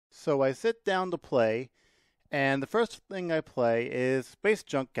So I sit down to play, and the first thing I play is Space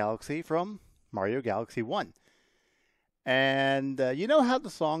Junk Galaxy from Mario Galaxy 1. And you know how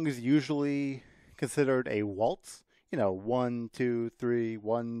the song is usually considered a waltz? You know, 1, 2, 3,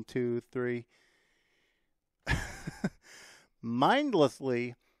 1, 2, 3.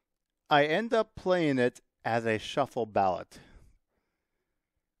 Mindlessly, I end up playing it as a shuffle ballad.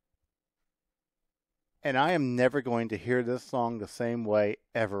 And I am never going to hear this song the same way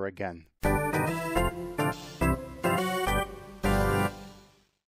ever again.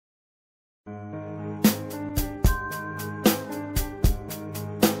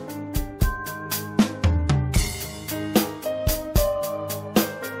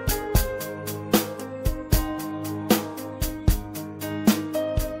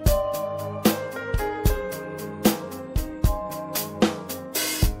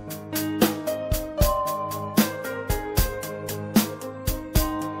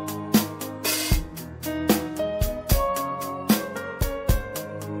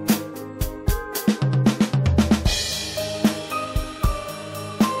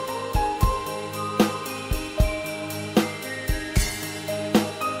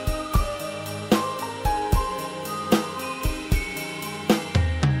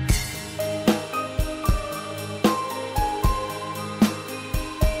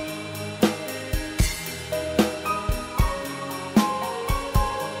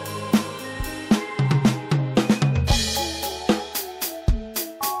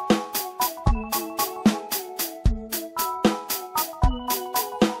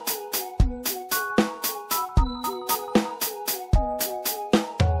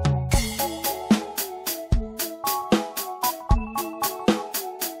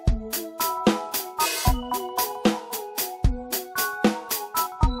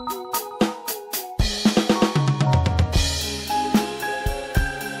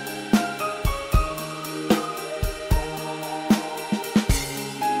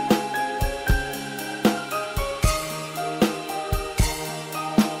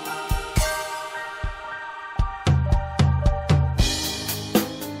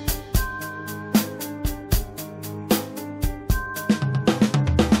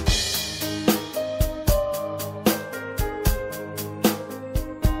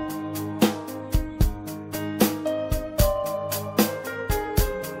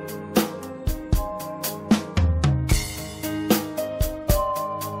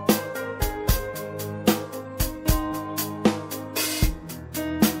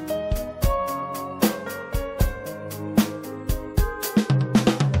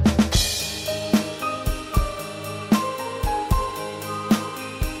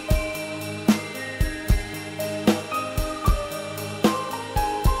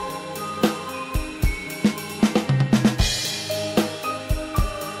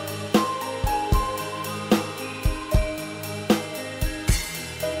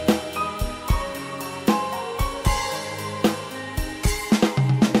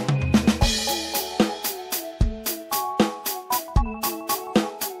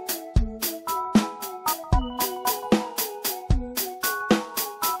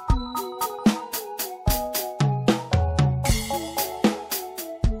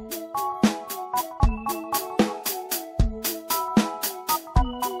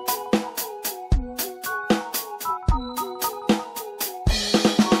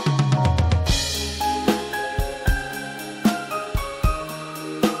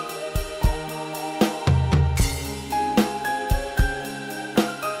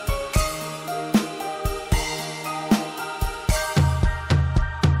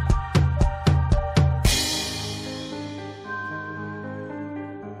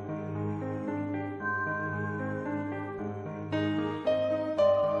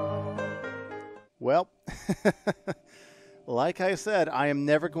 Well, like I said, I am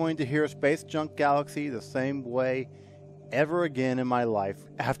never going to hear Space Junk Galaxy the same way ever again in my life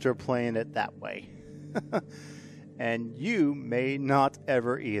after playing it that way. And you may not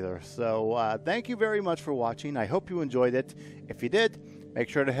ever either. So thank you very much for watching. I hope you enjoyed it. If you did, make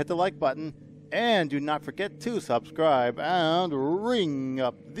sure to hit the like button. And do not forget to subscribe and ring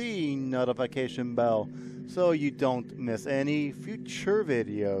up the notification bell so you don't miss any future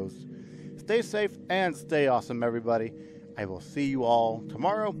videos. Stay safe and stay awesome, everybody. I will see you all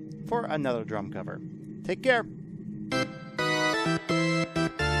tomorrow for another drum cover. Take care.